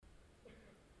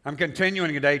I'm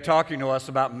continuing today talking to us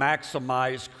about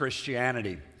maximized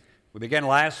Christianity. We began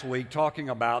last week talking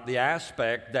about the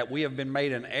aspect that we have been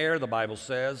made an heir, the Bible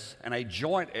says, and a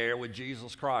joint heir with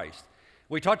Jesus Christ.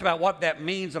 We talked about what that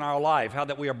means in our life, how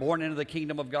that we are born into the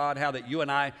kingdom of God, how that you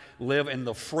and I live in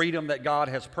the freedom that God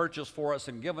has purchased for us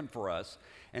and given for us.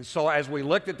 And so as we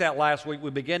looked at that last week, we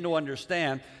began to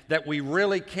understand that we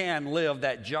really can live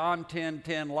that John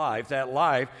 10:10 life,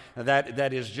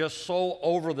 that is just so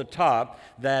over the top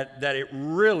that it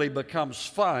really becomes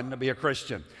fun to be a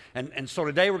Christian. And so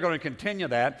today we're going to continue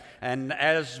that. And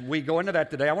as we go into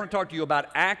that today, I want to talk to you about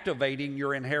activating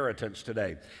your inheritance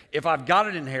today. If I've got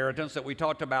an inheritance that we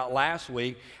talked about last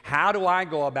week, how do I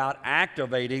go about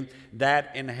activating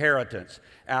that inheritance?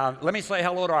 Let me say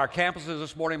hello to our campuses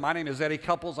this morning. My name is Eddie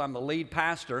Couples. I'm the lead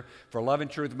pastor for Love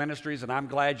and Truth Ministries, and I'm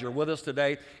glad you're with us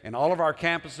today. In all of our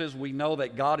campuses, we know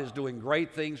that God is doing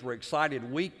great things. We're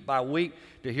excited week by week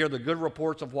to hear the good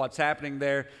reports of what's happening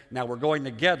there. Now we're going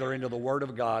together into the Word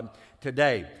of God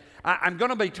today. I'm going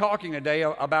to be talking today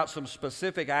about some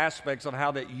specific aspects of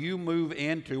how that you move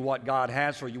into what God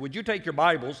has for you. Would you take your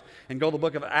Bibles and go to the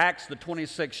book of Acts, the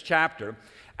 26th chapter.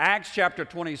 Acts chapter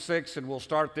 26, and we'll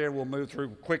start there. We'll move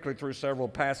quickly through several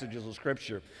passages of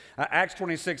Scripture. Acts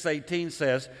 26:18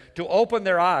 says, to open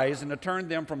their eyes and to turn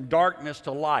them from darkness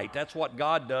to light. That's what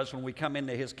God does when we come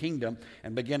into His kingdom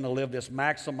and begin to live this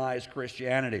maximized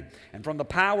Christianity. And from the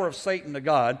power of Satan to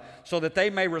God, so that they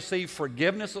may receive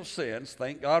forgiveness of sins,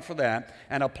 thank God for that,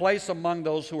 and a place among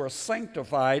those who are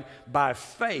sanctified by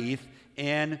faith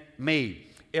in me.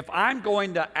 If I'm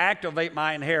going to activate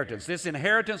my inheritance, this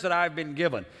inheritance that I've been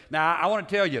given. Now, I want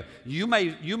to tell you, you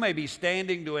may be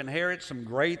standing to inherit some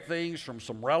great things from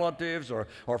some relatives or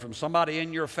from somebody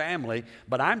in your family,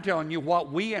 but I'm telling you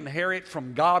what we inherit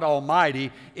from God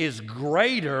Almighty is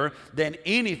greater than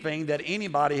anything that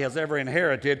anybody has ever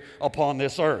inherited upon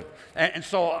this earth. And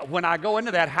so when I go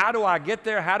into that, how do I get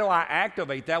there? How do I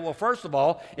activate that? Well, first of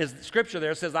all, is the Scripture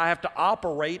there says I have to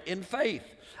operate in faith.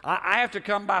 I have to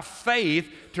come by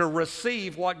faith to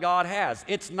receive what God has.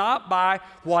 It's not by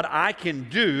what I can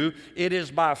do. It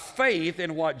is by faith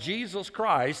in what Jesus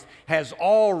Christ has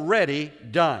already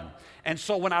done. And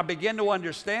so when I begin to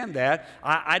understand that,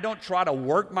 I don't try to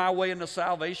work my way into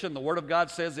salvation. The Word of God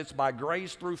says it's by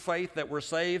grace through faith that we're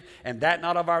saved, and that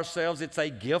not of ourselves. It's a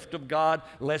gift of God,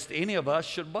 lest any of us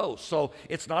should boast. So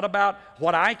it's not about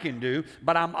what I can do,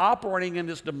 but I'm operating in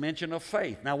this dimension of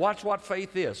faith. Now watch what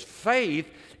faith is. Faith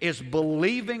is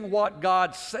believing what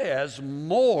God says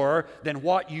more than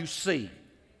what you see.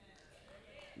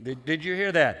 Did you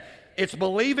hear that? It's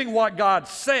believing what God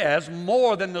says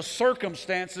more than the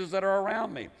circumstances that are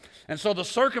around me. And so the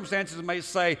circumstances may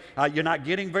say, you're not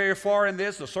getting very far in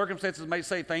this. The circumstances may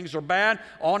say things are bad,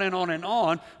 on and on and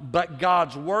on. But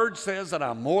God's Word says that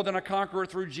I'm more than a conqueror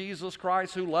through Jesus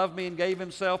Christ who loved me and gave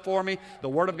Himself for me. The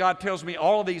Word of God tells me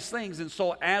all of these things. And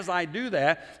so as I do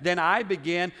that, then I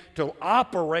begin to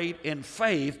operate in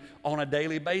faith on a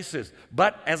daily basis.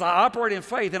 But as I operate in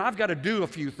faith, then I've got to do a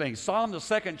few things. Psalm, the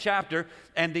 2nd chapter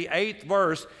and the 8th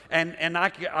verse, and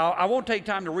I won't take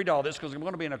time to read all this because I'm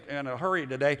going to be in a hurry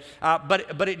today,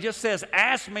 but it just says,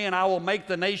 ask me and I will make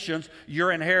the nations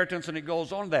your inheritance, and it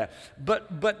goes on to that.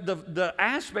 But the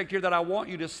aspect here that I want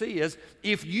you to see is,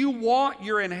 if you want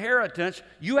your inheritance,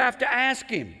 you have to ask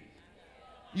Him.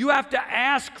 You have to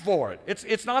ask for it.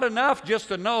 It's not enough just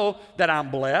to know that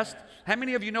I'm blessed. How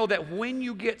many of you know that when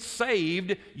you get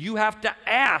saved, you have to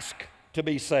ask to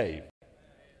be saved?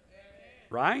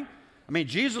 Right? I mean,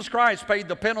 Jesus Christ paid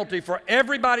the penalty for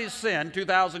everybody's sin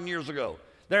 2,000 years ago.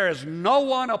 There is no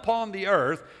one upon the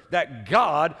earth that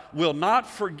God will not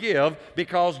forgive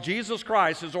because Jesus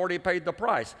Christ has already paid the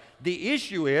price. The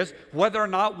issue is whether or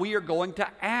not we are going to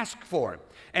ask for it.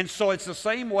 And so it's the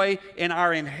same way in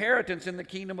our inheritance in the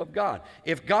kingdom of God.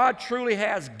 If God truly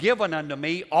has given unto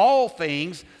me all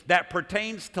things that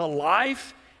pertains to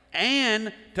life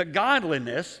and to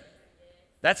godliness,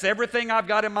 that's everything I've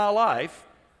got in my life,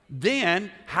 then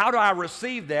how do I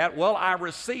receive that? Well, I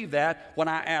receive that when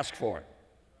I ask for it.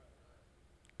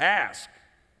 Ask,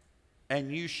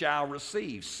 and you shall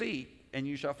receive. Seek, and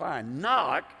you shall find.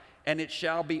 Knock, and it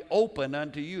shall be open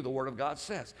unto you, the Word of God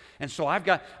says. And so I've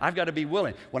got to be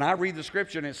willing. When I read the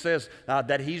Scripture and it says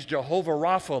that He's Jehovah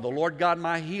Rapha, the Lord God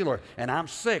my healer, and I'm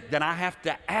sick, then I have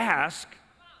to ask.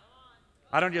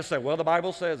 I don't just say, well, the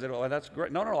Bible says it. Oh, that's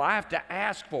great. No, I have to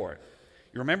ask for it.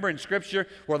 You remember in Scripture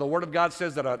where the Word of God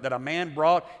says that a man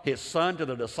brought his son to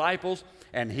the disciples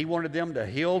and he wanted them to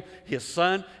heal his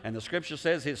son, and the Scripture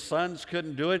says his sons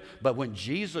couldn't do it, but when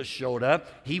Jesus showed up,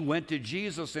 he went to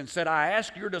Jesus and said, I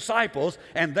asked your disciples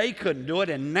and they couldn't do it,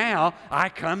 and now I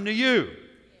come to you.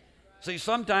 See,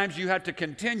 sometimes you have to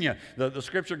continue. The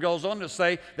scripture goes on to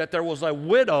say that there was a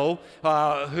widow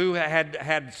who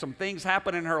had some things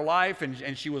happen in her life,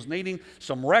 and she was needing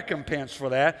some recompense for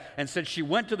that, and said she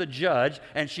went to the judge,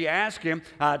 and she asked him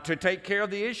to take care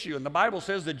of the issue. And the Bible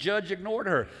says the judge ignored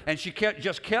her, and she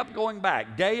just kept going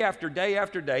back day after day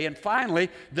after day. And finally,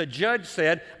 the judge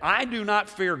said, I do not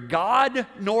fear God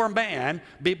nor man,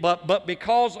 but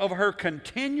because of her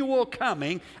continual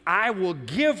coming, I will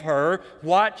give her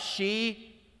what she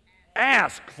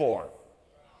asked for.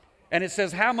 And it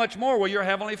says, how much more will your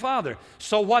heavenly Father?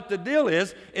 So what the deal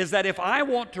is that if I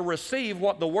want to receive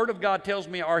what the Word of God tells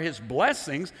me are His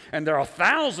blessings, and there are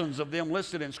thousands of them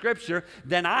listed in Scripture,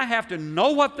 then I have to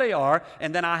know what they are,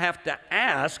 and then I have to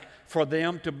ask for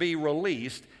them to be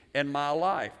released in my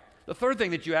life. The third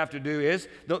thing that you have to do is,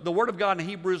 the Word of God in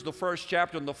Hebrews, the 1st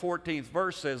chapter and the 14th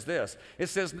verse says this. It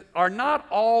says, are not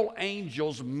all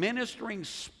angels ministering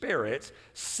spirits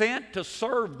sent to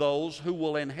serve those who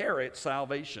will inherit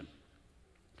salvation?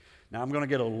 Now, I'm going to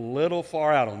get a little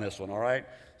far out on this one, all right?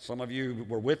 Some of you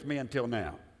were with me until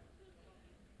now.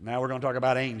 Now we're going to talk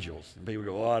about angels. And people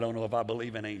go, oh, I don't know if I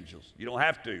believe in angels. You don't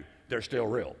have to. They're still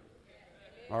real.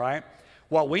 All right?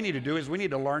 What we need to do is we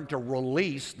need to learn to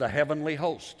release the heavenly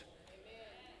host.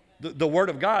 The Word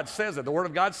of God says that. The Word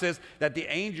of God says that the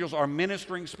angels are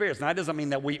ministering spirits. Now, that doesn't mean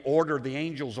that we order the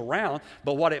angels around,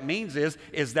 but what it means is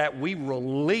that we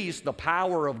release the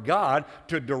power of God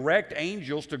to direct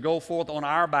angels to go forth on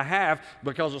our behalf,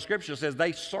 because the Scripture says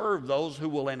they serve those who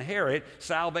will inherit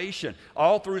salvation.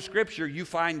 All through Scripture, you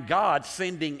find God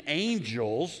sending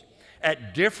angels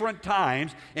at different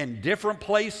times in different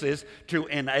places to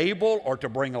enable or to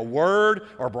bring a word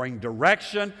or bring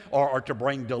direction or to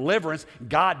bring deliverance.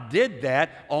 God did that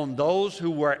on those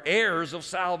who were heirs of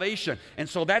salvation. And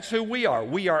so that's who we are.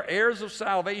 We are heirs of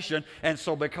salvation. And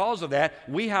so because of that,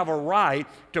 we have a right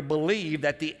to believe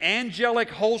that the angelic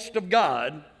host of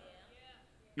God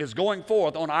is going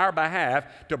forth on our behalf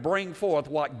to bring forth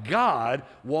what God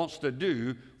wants to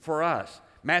do for us.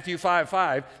 Matthew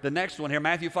 5:5, the next one here,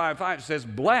 Matthew 5:5 says,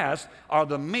 blessed are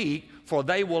the meek, for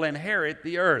they will inherit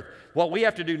the earth. What we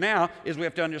have to do now is we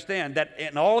have to understand that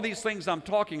in all these things I'm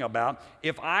talking about,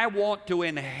 if I want to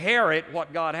inherit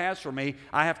what God has for me,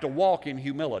 I have to walk in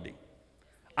humility.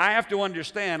 I have to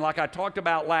understand, like I talked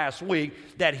about last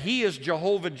week, that He is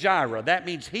Jehovah Jireh. That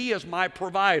means He is my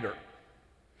provider.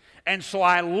 And so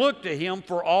I look to Him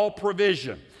for all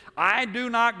provision. I do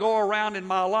not go around in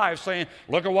my life saying,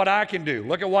 look at what I can do,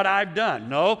 look at what I've done.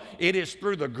 No, it is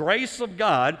through the grace of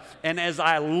God, and as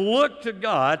I look to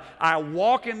God, I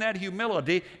walk in that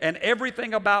humility, and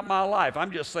everything about my life,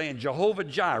 I'm just saying Jehovah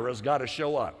Jireh's got to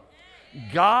show up.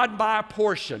 God my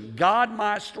portion, God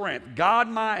my strength, God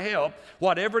my help,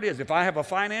 whatever it is. If I have a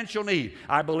financial need,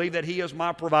 I believe that He is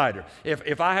my provider.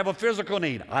 If I have a physical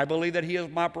need, I believe that He is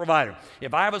my provider.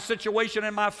 If I have a situation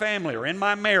in my family or in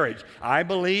my marriage, I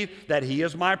believe that He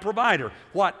is my provider.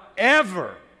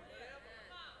 Whatever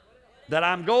that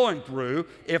I'm going through,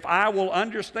 if I will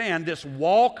understand this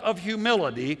walk of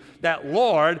humility, that,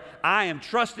 Lord, I am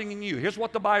trusting in You. Here's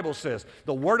what the Bible says.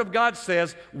 The Word of God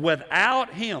says,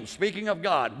 without Him, speaking of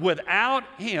God, without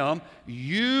Him,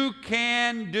 you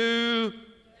can do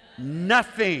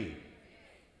nothing.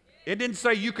 It didn't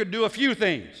say you could do a few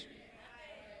things.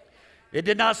 It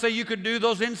did not say you could do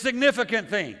those insignificant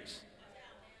things.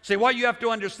 See, what you have to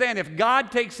understand, if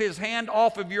God takes His hand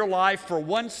off of your life for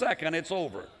 1 second, it's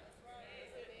over.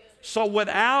 So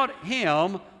without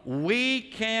Him, we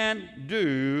can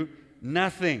do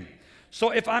nothing.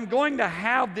 So if I'm going to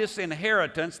have this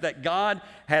inheritance that God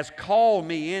has called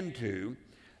me into,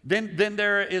 then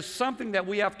there is something that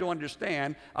we have to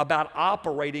understand about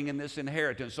operating in this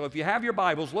inheritance. So if you have your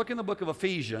Bibles, look in the book of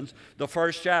Ephesians, the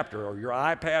 1st chapter, or your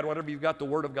iPad, whatever you've got the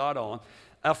Word of God on.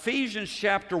 Ephesians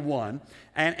chapter 1,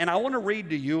 and I want to read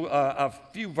to you a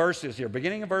few verses here,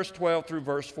 beginning in verse 12 through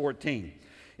verse 14.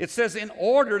 It says, in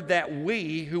order that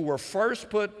we who were first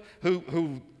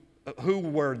who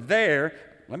were there,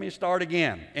 let me start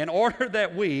again. In order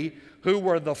that we who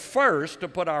were the first to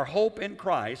put our hope in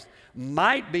Christ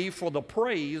might be for the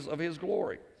praise of His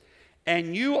glory.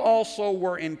 And you also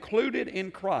were included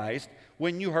in Christ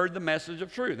when you heard the message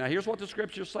of truth. Now here's what the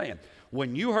Scripture is saying.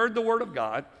 When you heard the Word of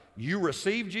God, you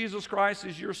received Jesus Christ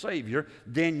as your Savior,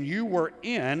 then you were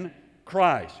in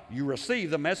Christ. You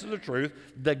received the message of truth,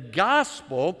 the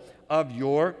gospel of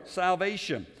your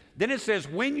salvation. Then it says,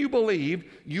 when you believed,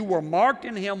 you were marked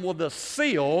in Him with a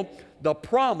seal, the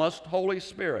promised Holy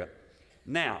Spirit.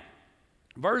 Now,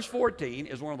 verse 14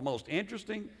 is one of the most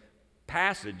interesting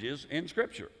passages in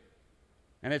Scripture.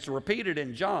 And it's repeated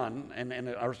in John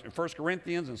and 1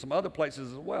 Corinthians and some other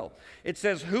places as well. It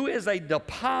says, who is a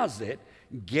deposit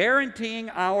guaranteeing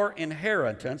our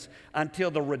inheritance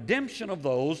until the redemption of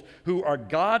those who are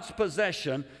God's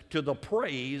possession to the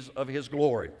praise of his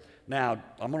glory. Now,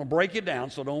 I'm going to break it down,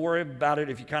 so don't worry about it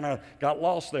if you kind of got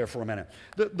lost there for a minute.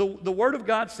 The Word of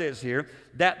God says here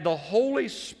that the Holy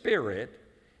Spirit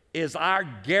is our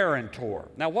guarantor.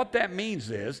 Now, what that means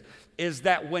is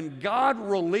that when God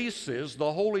releases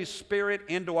the Holy Spirit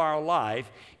into our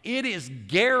life, it is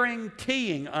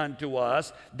guaranteeing unto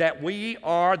us that we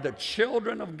are the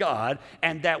children of God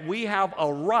and that we have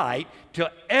a right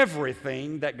to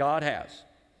everything that God has.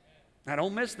 Now,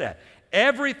 don't miss that.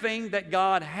 Everything that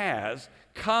God has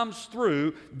comes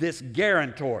through this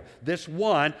guarantor, this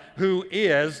one who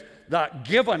is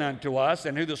given unto us,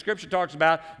 and who the Scripture talks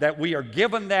about that we are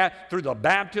given that through the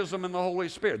baptism in the Holy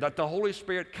Spirit, that the Holy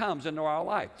Spirit comes into our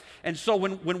life. And so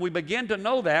when we begin to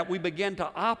know that, we begin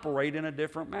to operate in a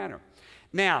different manner.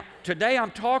 Now, today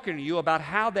I'm talking to you about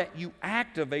how that you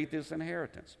activate this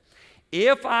inheritance.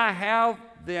 If I have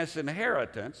this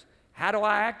inheritance, how do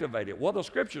I activate it? Well, the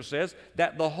Scripture says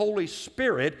that the Holy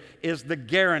Spirit is the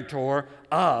guarantor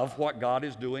of what God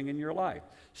is doing in your life.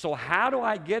 So how do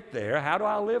I get there? How do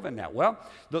I live in that? Well,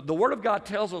 the Word of God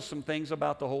tells us some things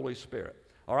about the Holy Spirit.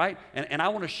 All right? And I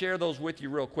want to share those with you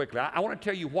real quickly. I want to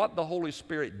tell you what the Holy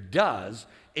Spirit does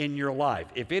in your life.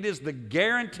 If it is the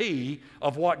guarantee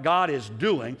of what God is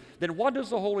doing, then what does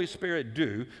the Holy Spirit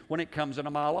do when it comes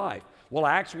into my life? Well,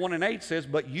 Acts 1:8 says,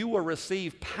 but you will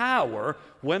receive power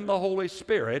when the Holy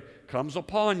Spirit comes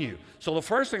upon you. So the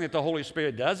first thing that the Holy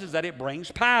Spirit does is that it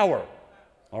brings power.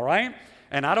 All right?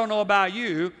 And I don't know about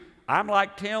you, I'm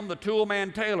like Tim the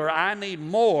Toolman Taylor. I need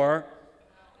more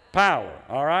power,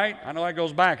 all right? I know that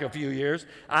goes back a few years.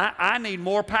 I need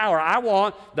more power. I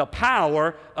want the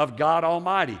power of God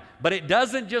Almighty. But it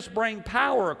doesn't just bring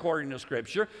power according to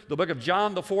Scripture. The book of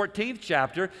John, the 14th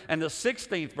chapter, and the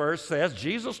 16th verse says,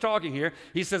 Jesus talking here,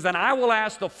 he says, and I will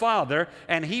ask the Father,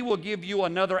 and he will give you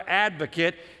another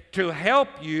advocate to help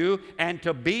you and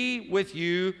to be with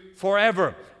you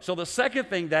forever. So the second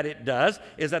thing that it does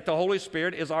is that the Holy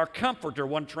Spirit is our comforter,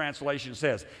 one translation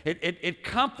says. It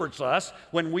comforts us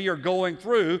when we are going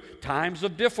through times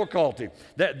of difficulty.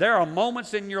 There are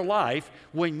moments in your life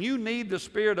when you need the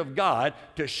Spirit of God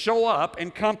to show up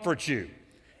and comfort you.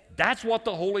 That's what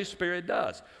the Holy Spirit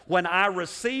does. When I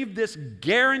receive this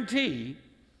guarantee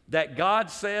that God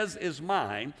says is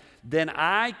mine, then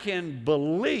I can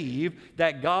believe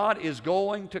that God is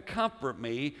going to comfort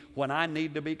me when I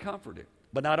need to be comforted.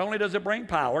 But not only does it bring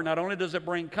power, not only does it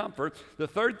bring comfort, the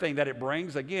third thing that it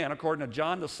brings, again, according to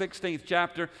John, the 16th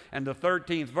chapter and the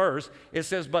 13th verse, it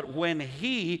says, but when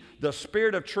He, the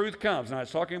Spirit of truth, comes, now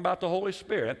it's talking about the Holy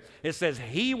Spirit, it says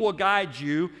He will guide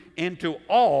you into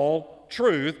all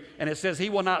truth, and it says He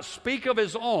will not speak of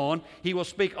His own, He will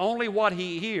speak only what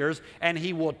He hears, and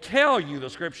He will tell you, the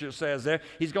Scripture says there,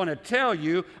 He's going to tell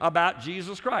you about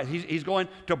Jesus Christ. He's going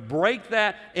to break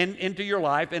that into your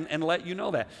life and let you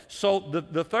know that. So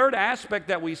the third aspect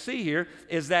that we see here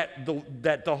is that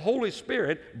the Holy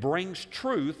Spirit brings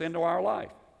truth into our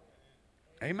life.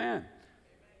 Amen.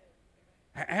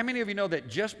 How many of you know that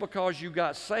just because you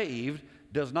got saved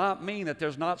does not mean that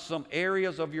there's not some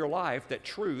areas of your life that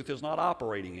truth is not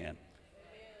operating in?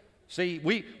 See,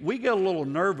 we get a little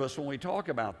nervous when we talk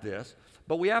about this,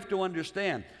 but we have to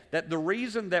understand that the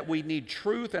reason that we need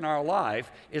truth in our life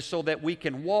is so that we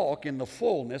can walk in the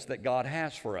fullness that God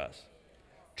has for us.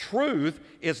 Truth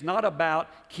is not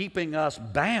about keeping us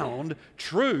bound.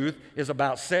 Truth is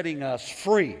about setting us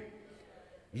free.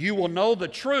 You will know the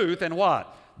truth, and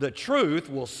what? The truth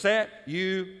will set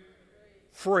you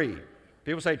free.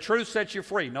 People say, truth sets you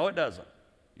free. No, it doesn't.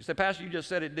 You say, Pastor, you just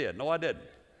said it did. No, I didn't.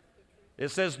 It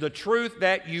says the truth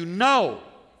that you know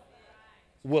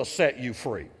will set you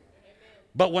free.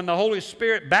 But when the Holy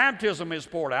Spirit baptism is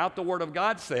poured out, the Word of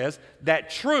God says that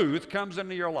truth comes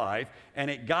into your life and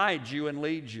it guides you and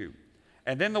leads you.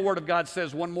 And then the Word of God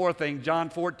says one more thing. John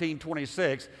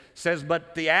 14:26 says,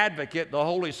 but the advocate, the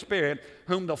Holy Spirit,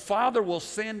 whom the Father will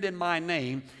send in my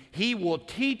name, He will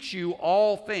teach you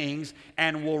all things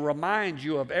and will remind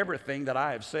you of everything that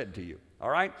I have said to you. All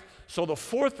right? So the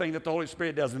fourth thing that the Holy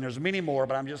Spirit does, and there's many more,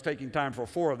 but I'm just taking time for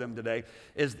 4 of them today,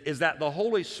 is that the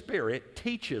Holy Spirit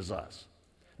teaches us.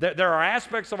 There are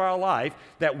aspects of our life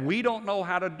that we don't know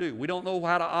how to do. We don't know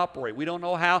how to operate. We don't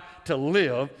know how to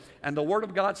live. And the Word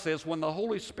of God says when the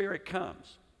Holy Spirit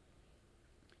comes,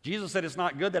 Jesus said it's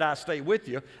not good that I stay with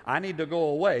you. I need to go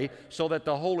away so that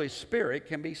the Holy Spirit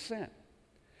can be sent.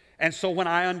 And so when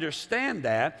I understand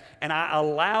that and I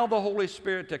allow the Holy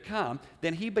Spirit to come,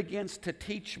 then He begins to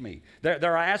teach me. There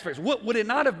are aspects. Would it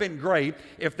not have been great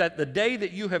if that the day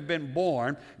that you have been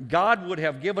born, God would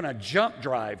have given a jump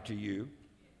drive to you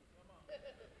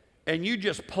and you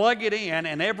just plug it in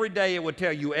and every day it would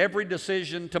tell you every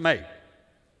decision to make?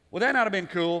 Would that not have been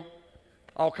cool?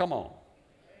 Oh, come on.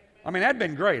 I mean, that'd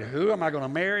been great. Who am I going to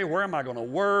marry? Where am I going to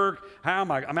work? How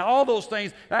am I? I mean, all those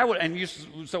things.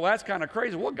 So that's kind of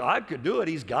crazy. Well, God could do it.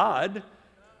 He's God.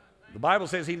 The Bible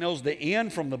says He knows the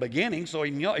end from the beginning, so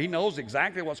He knows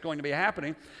exactly what's going to be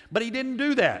happening. But He didn't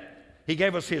do that. He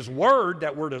gave us His Word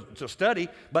that we're to study,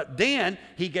 but then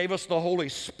He gave us the Holy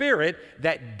Spirit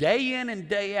that day in and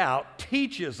day out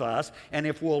teaches us, and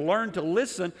if we'll learn to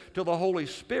listen to the Holy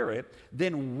Spirit,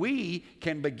 then we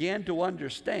can begin to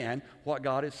understand what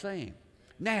God is saying.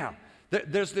 Now,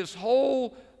 there's this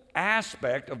whole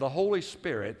aspect of the Holy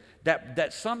Spirit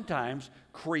that sometimes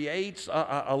creates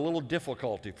a little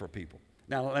difficulty for people.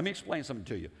 Now, let me explain something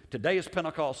to you. Today is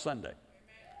Pentecost Sunday.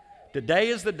 Today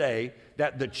is the day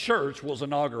that the church was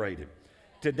inaugurated.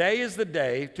 Today is the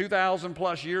day, 2,000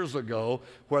 plus years ago,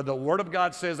 where the Word of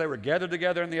God says they were gathered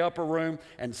together in the upper room,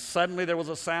 and suddenly there was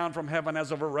a sound from heaven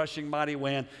as of a rushing mighty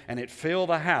wind, and it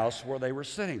filled the house where they were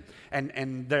sitting.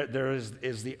 And there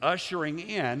is the ushering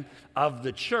in of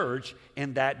the church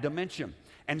in that dimension.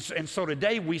 And so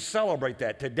today we celebrate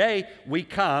that. Today we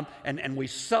come and we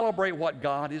celebrate what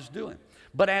God is doing.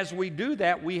 But as we do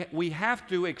that, we have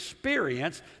to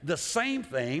experience the same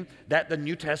thing that the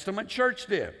New Testament church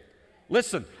did.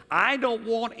 Listen, I don't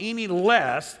want any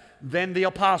less than the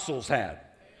apostles had.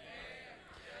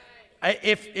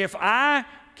 If I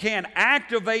can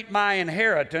activate my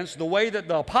inheritance the way that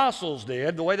the apostles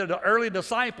did, the way that the early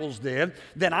disciples did,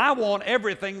 then I want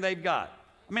everything they've got.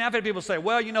 I mean, I've had people say,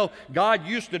 well, you know, God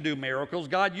used to do miracles,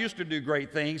 God used to do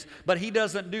great things, but He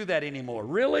doesn't do that anymore.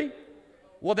 Really?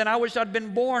 Well, then I wish I'd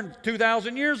been born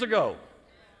 2,000 years ago,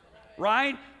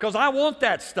 right? Because I want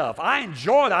that stuff. I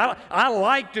enjoy that. I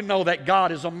like to know that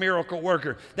God is a miracle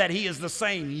worker, that He is the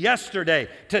same yesterday,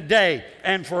 today,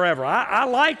 and forever. I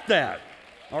like that,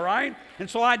 all right? And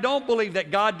so I don't believe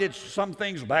that God did some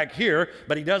things back here,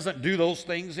 but He doesn't do those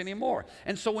things anymore.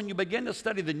 And so when you begin to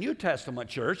study the New Testament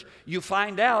church, you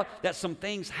find out that some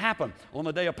things happen. On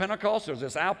the day of Pentecost, there's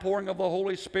this outpouring of the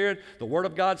Holy Spirit. The Word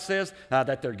of God says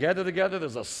that they're gathered together.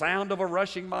 There's a sound of a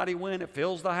rushing mighty wind. It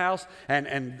fills the house.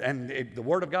 The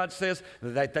Word of God says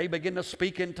that they begin to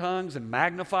speak in tongues and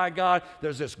magnify God.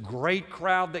 There's this great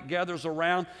crowd that gathers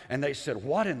around, and they said,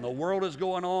 what in the world is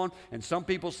going on? And some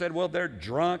people said, well, they're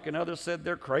drunk, and others said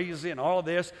they're crazy and all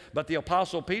this. But the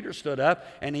Apostle Peter stood up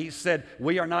and he said,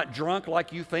 we are not drunk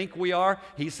like you think we are.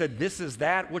 He said, this is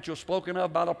that which was spoken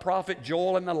of by the prophet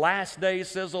Joel. In the last days,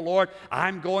 says the Lord,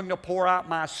 I'm going to pour out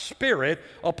my Spirit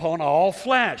upon all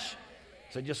flesh.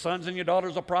 He said, your sons and your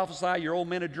daughters will prophesy, your old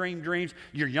men will dream dreams,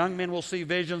 your young men will see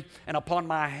visions, and upon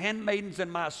my handmaidens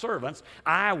and my servants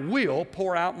I will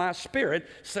pour out my Spirit,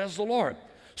 says the Lord.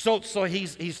 So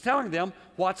he's telling them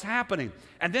what's happening.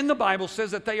 And then the Bible says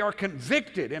that they are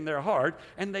convicted in their heart,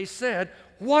 and they said,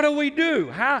 what do we do?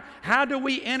 How do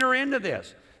we enter into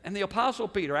this? And the Apostle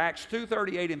Peter, Acts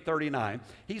 2:38 and 39,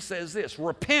 he says this,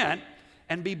 repent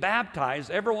and be baptized,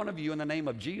 every one of you, in the name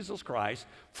of Jesus Christ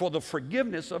for the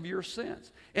forgiveness of your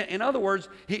sins. In other words,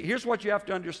 here's what you have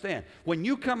to understand. When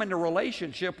you come into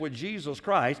relationship with Jesus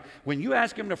Christ, when you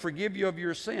ask Him to forgive you of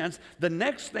your sins, the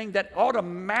next thing that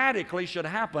automatically should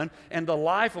happen in the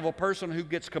life of a person who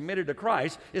gets committed to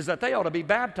Christ is that they ought to be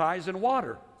baptized in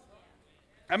water.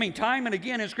 I mean, time and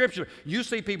again in Scripture, you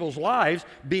see people's lives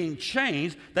being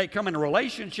changed. They come in a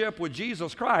relationship with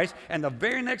Jesus Christ, and the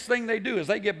very next thing they do is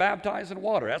they get baptized in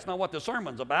water. That's not what the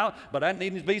sermon's about, but that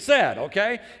needs to be said,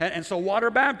 okay? And so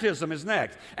water baptism is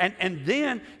next. And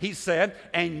then he said,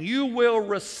 and you will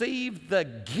receive the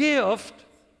gift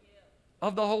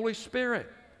of the Holy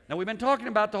Spirit. Now, we've been talking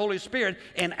about the Holy Spirit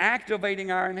and activating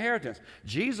our inheritance.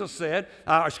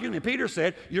 Peter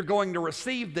said, you're going to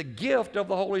receive the gift of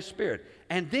the Holy Spirit.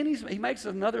 And then he makes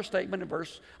another statement in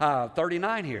verse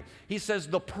 39 here. He says,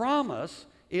 the promise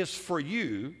is for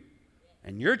you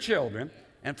and your children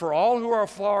and for all who are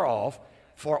far off,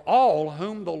 for all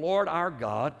whom the Lord our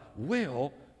God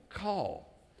will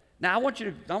call. Now, I want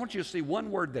you to see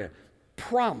one word there,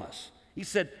 promise. He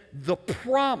said, the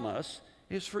promise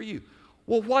is for you.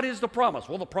 Well, what is the promise?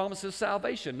 Well, the promise is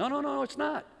salvation. No, it's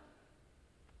not.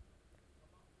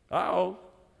 Uh-oh.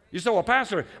 You say, well,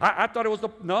 Pastor, I thought it was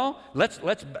no.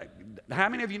 How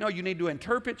many of you know you need to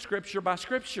interpret Scripture by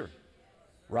Scripture?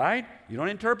 right? You don't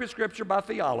interpret Scripture by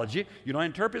theology. You don't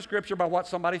interpret Scripture by what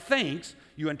somebody thinks.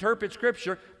 You interpret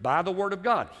Scripture by the Word of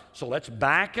God. So let's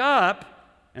back up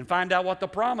and find out what the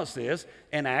promise is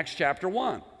in Acts chapter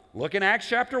 1. Look in Acts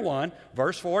chapter 1,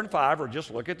 verse 4 and 5, or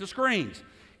just look at the screens.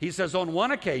 He says, on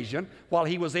one occasion, while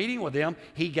he was eating with them,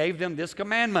 he gave them this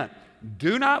commandment.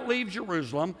 Do not leave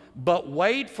Jerusalem, but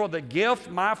wait for the gift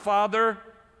my Father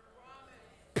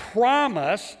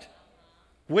promised,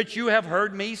 which you have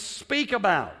heard me speak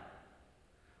about.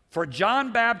 For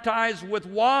John baptized with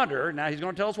water. Now he's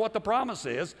going to tell us what the promise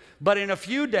is. But in a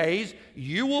few days,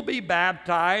 you will be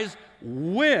baptized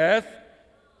with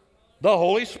the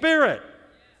Holy Spirit.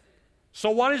 So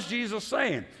what is Jesus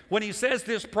saying? When he says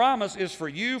this promise is for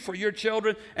you, for your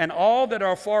children, and all that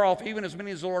are far off, even as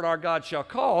many as the Lord our God shall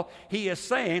call, he is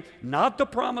saying not the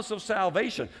promise of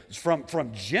salvation.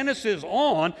 From Genesis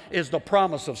on is the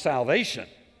promise of salvation.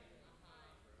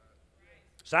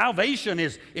 Salvation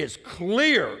is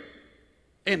clear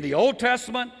in the Old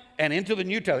Testament and into the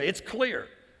New Testament. It's clear.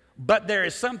 But there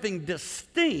is something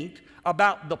distinct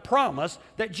about the promise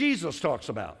that Jesus talks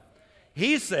about.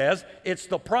 He says it's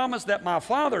the promise that my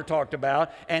Father talked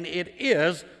about, and it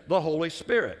is the Holy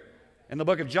Spirit. In the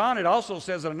book of John, it also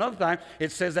says at another time,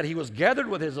 it says that he was gathered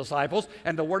with his disciples,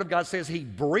 and the Word of God says he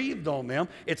breathed on them.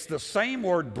 It's the same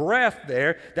word breath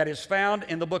there that is found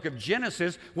in the book of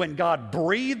Genesis when God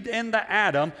breathed into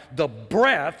Adam the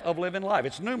breath of living life.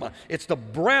 It's pneuma. It's the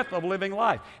breath of living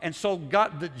life. And so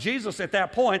Jesus at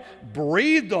that point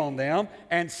breathed on them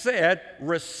and said,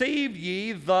 receive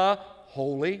ye the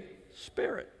Holy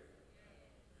Spirit.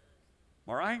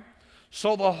 All right?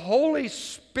 So the Holy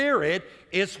Spirit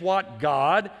is what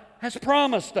God has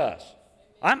promised us.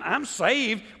 I'm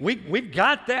saved. We've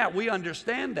got that. We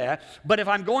understand that. But if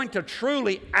I'm going to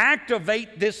truly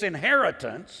activate this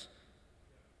inheritance,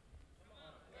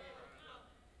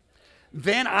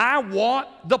 then I want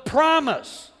the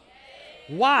promise.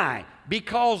 Why?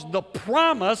 Because the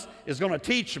promise is going to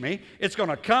teach me, it's going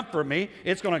to comfort me,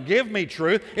 it's going to give me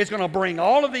truth, it's going to bring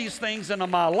all of these things into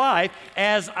my life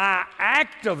as I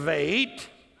activate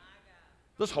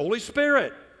this Holy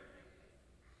Spirit.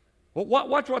 Well,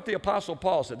 watch what the Apostle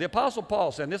Paul said. The Apostle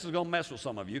Paul said, and this is going to mess with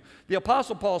some of you, the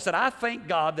Apostle Paul said, I thank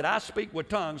God that I speak with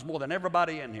tongues more than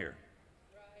everybody in here.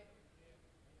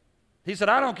 He said,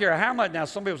 I don't care how much. Now,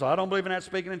 some people say, I don't believe in that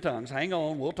speaking in tongues. Hang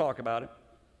on, we'll talk about it.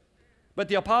 But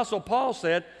the Apostle Paul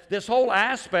said this whole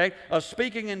aspect of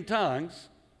speaking in tongues,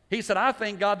 he said, I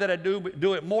thank God that I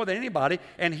do it more than anybody.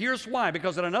 And here's why.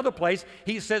 Because at another place,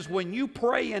 he says, when you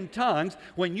pray in tongues,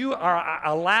 when you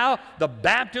allow the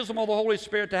baptism of the Holy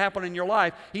Spirit to happen in your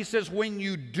life, he says, when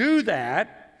you do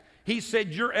that, he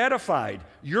said, you're edified,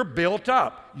 you're built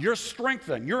up, you're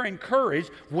strengthened, you're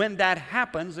encouraged when that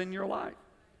happens in your life.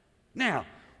 Now,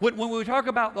 when we talk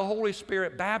about the Holy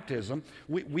Spirit baptism,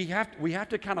 we have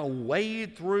to kind of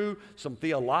wade through some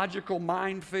theological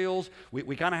minefields.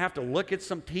 We kind of have to look at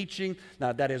some teaching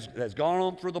that has gone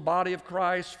on through the body of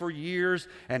Christ for years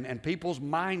and people's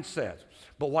mindsets.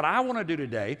 But what I want to do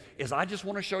today is I just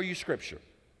want to show you Scripture.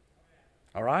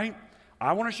 All right?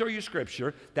 I want to show you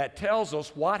Scripture that tells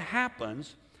us what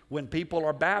happens when people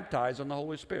are baptized in the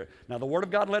Holy Spirit. Now, the Word of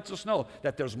God lets us know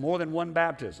that there's more than one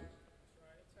baptism.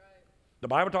 The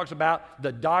Bible talks about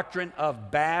the doctrine of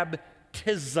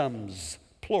baptisms,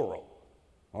 plural.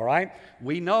 All right?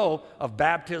 We know of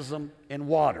baptism in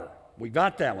water. We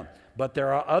got that one. But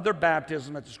there are other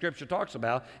baptisms that the Scripture talks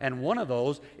about, and one of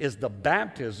those is the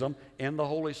baptism in the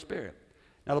Holy Spirit.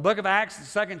 Now, the book of Acts,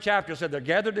 the 2nd chapter, said they're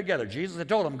gathered together. Jesus had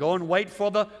told them, go and wait for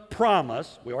the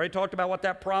promise. We already talked about what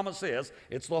that promise is.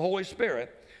 It's the Holy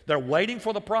Spirit. They're waiting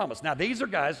for the promise. Now, these are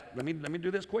guys, let me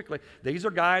do this quickly. These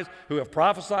are guys who have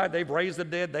prophesied, they've raised the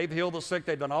dead, they've healed the sick,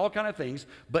 they've done all kind of things.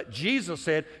 But Jesus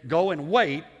said, go and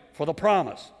wait for the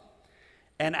promise.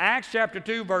 And Acts chapter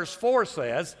 2, verse 4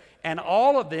 says, and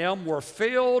all of them were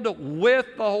filled with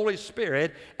the Holy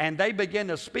Spirit, and they began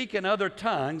to speak in other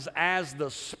tongues as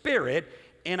the Spirit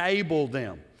enabled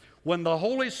them. When the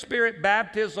Holy Spirit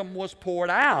baptism was poured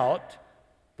out,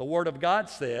 the Word of God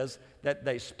says that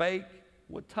they spake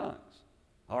with tongues.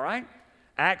 All right?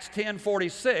 Acts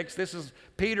 10:46, this is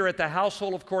Peter at the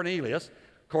household of Cornelius.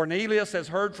 Cornelius has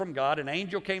heard from God. An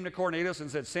angel came to Cornelius and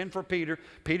said, send for Peter.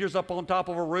 Peter's up on top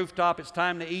of a rooftop. It's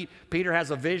time to eat. Peter has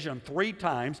a vision 3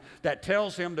 times that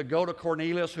tells him to go to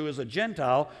Cornelius, who is a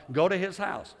Gentile, go to his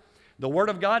house. The Word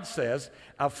of God says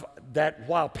that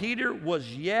while Peter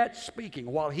was yet speaking,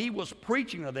 while he was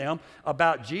preaching to them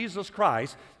about Jesus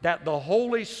Christ, that the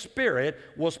Holy Spirit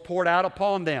was poured out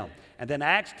upon them. And then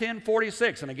Acts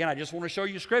 10:46, and again, I just want to show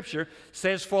you Scripture,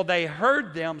 says, for they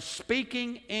heard them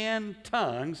speaking in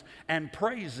tongues and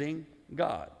praising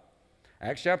God.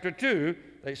 Acts chapter 2,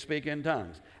 they speak in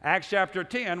tongues. Acts chapter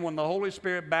 10, when the Holy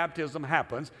Spirit baptism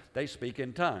happens, they speak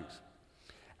in tongues.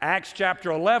 Acts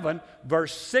chapter 11,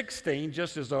 verse 16,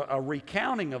 just as a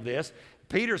recounting of this,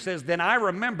 Peter says, "Then I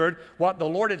remembered what the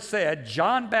Lord had said,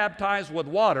 John baptized with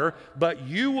water, but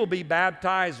you will be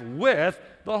baptized with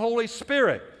the Holy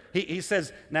Spirit." He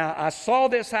says, "Now I saw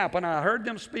this happen, I heard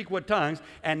them speak with tongues,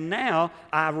 and now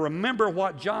I remember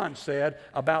what John said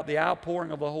about the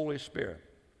outpouring of the Holy Spirit."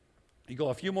 You go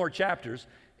a few more chapters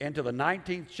into the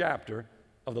 19th chapter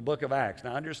of the book of Acts.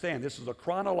 Now understand, this is a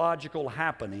chronological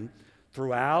happening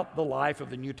throughout the life of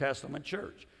the New Testament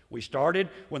church. We started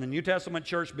when the New Testament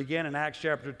church began in Acts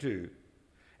chapter 2,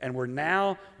 and we're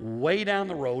now way down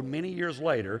the road many years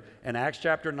later in Acts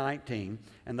chapter 19,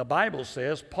 and the Bible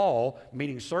says Paul,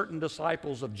 meeting certain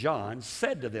disciples of John,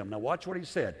 said to them, now watch what he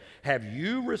said, "Have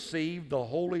you received the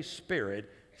Holy Spirit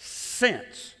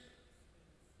since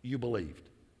you believed?"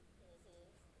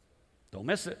 Don't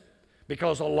miss it.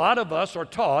 Because a lot of us are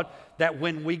taught that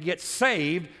when we get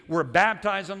saved, we're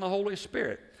baptized in the Holy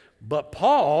Spirit. But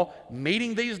Paul,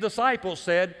 meeting these disciples,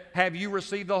 said, "Have you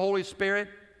received the Holy Spirit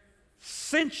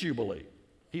since you believe?"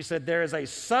 He said there is a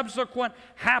subsequent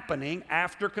happening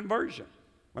after conversion.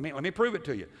 Let me prove it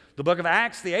to you. The book of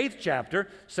Acts, the 8th chapter,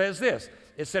 says this.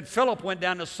 It said Philip went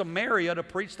down to Samaria to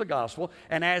preach the gospel,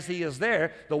 and as he is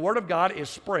there, the word of God is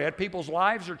spread. People's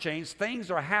lives are changed. Things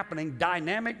are happening,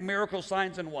 dynamic miracle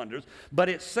signs and wonders. But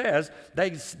it says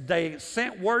they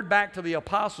sent word back to the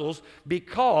apostles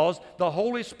because the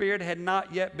Holy Spirit had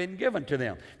not yet been given to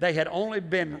them. They had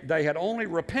only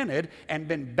repented and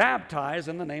been baptized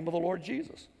in the name of the Lord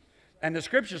Jesus. And the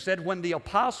scripture said when the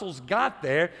apostles got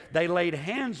there, they laid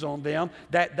hands on them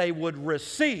that they would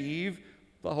receive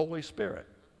the Holy Spirit.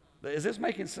 Is this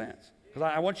making sense? Because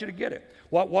I want you to get it.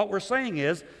 What we're saying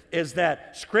is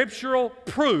that scriptural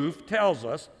proof tells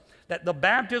us that the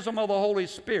baptism of the Holy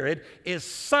Spirit is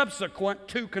subsequent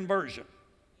to conversion.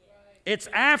 It's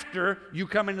after you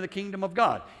come into the kingdom of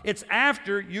God. It's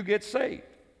after you get saved.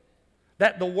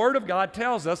 That the Word of God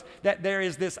tells us that there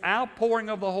is this outpouring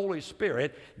of the Holy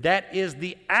Spirit that is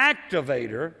the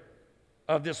activator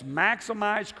of this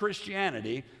maximized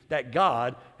Christianity that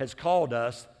God has called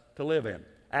us to live in.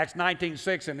 Acts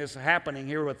 19:6, and this is happening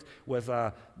here with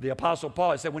the Apostle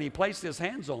Paul. It said when he placed his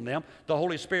hands on them, the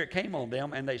Holy Spirit came on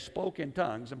them, and they spoke in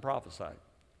tongues and prophesied.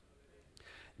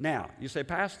 Now, you say,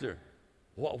 Pastor,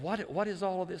 what is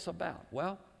all of this about?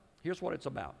 Well, here's what it's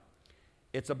about.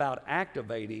 It's about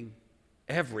activating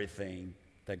everything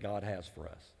that God has for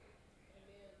us.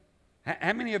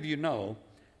 How many of you know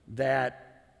that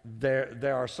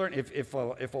there are certain, if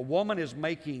a woman is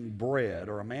making bread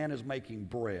or a man is making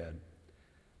bread,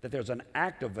 that there's an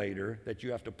activator that you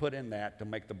have to put in that to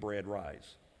make the bread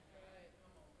rise.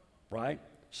 Right?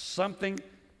 Something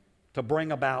to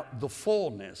bring about the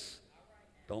fullness.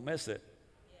 Don't miss it.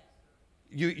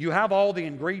 You have all the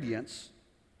ingredients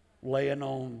laying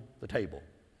on the table.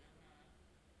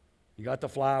 You got the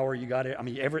flour, you got it. I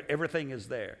mean, everything is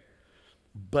there.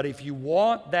 But if you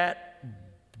want that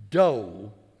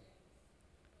dough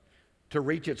to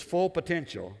reach its full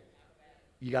potential,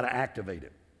 you got to activate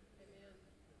it.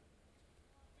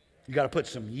 You got to put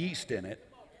some yeast in it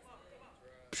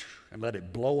and let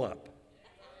it blow up.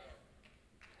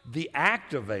 The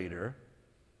activator,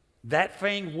 that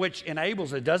thing which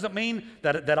enables it, doesn't mean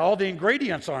that all the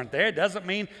ingredients aren't there. It doesn't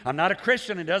mean I'm not a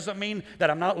Christian. It doesn't mean that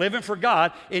I'm not living for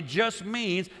God. It just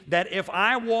means that if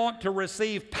I want to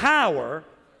receive power,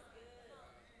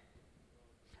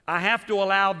 I have to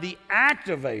allow the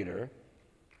activator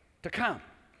to come.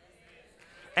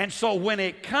 And so when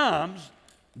it comes,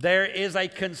 there is a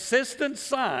consistent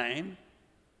sign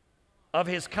of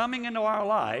His coming into our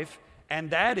life,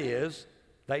 and that is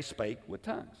they spake with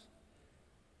tongues.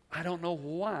 I don't know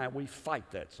why we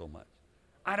fight that so much.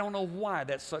 I don't know why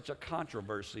that's such a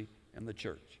controversy in the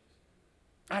church.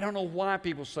 I don't know why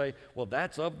people say, well,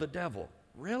 that's of the devil.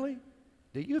 Really?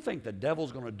 Do you think the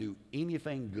devil's going to do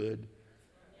anything good?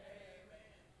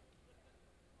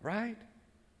 Right?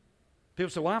 People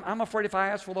say, well, I'm afraid if I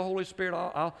ask for the Holy Spirit,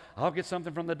 I'll get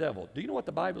something from the devil. Do you know what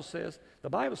the Bible says? The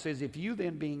Bible says, if you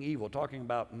then being evil, talking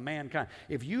about mankind,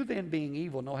 if you then being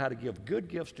evil know how to give good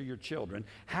gifts to your children,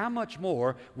 how much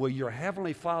more will your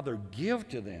heavenly Father give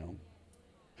to them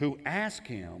who ask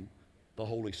Him the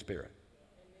Holy Spirit?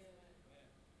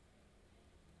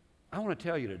 I want to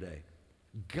tell you today,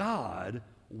 God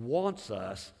wants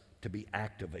us to be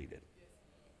activated.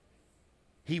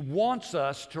 He wants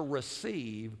us to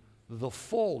receive the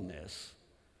fullness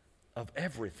of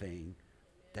everything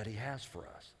that He has for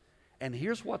us. And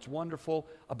here's what's wonderful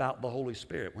about the Holy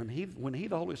Spirit. When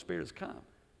the Holy Spirit has come,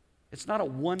 It's not a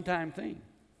one-time thing.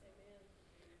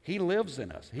 He lives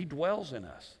in us. He dwells in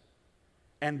us.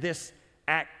 And this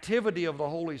activity of the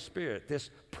Holy Spirit, this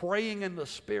praying in the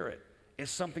Spirit, is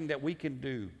something that we can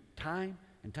do time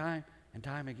and time and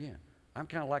time again. I'm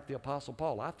kind of like the Apostle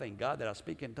Paul. I thank God that I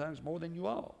speak in tongues more than you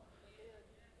all.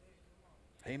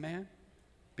 Amen?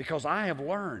 Because I have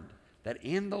learned that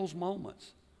in those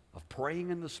moments of praying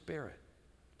in the Spirit,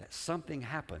 that something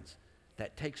happens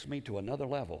that takes me to another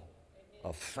level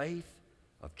of faith,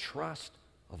 of trust,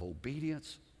 of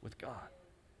obedience with God.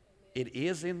 It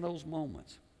is in those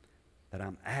moments that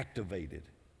I'm activated,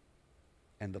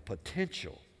 and the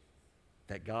potential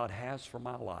that God has for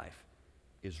my life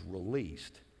is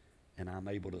released, and I'm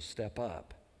able to step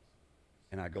up,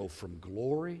 and I go from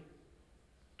glory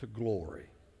to glory,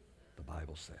 the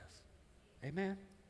Bible says. Amen.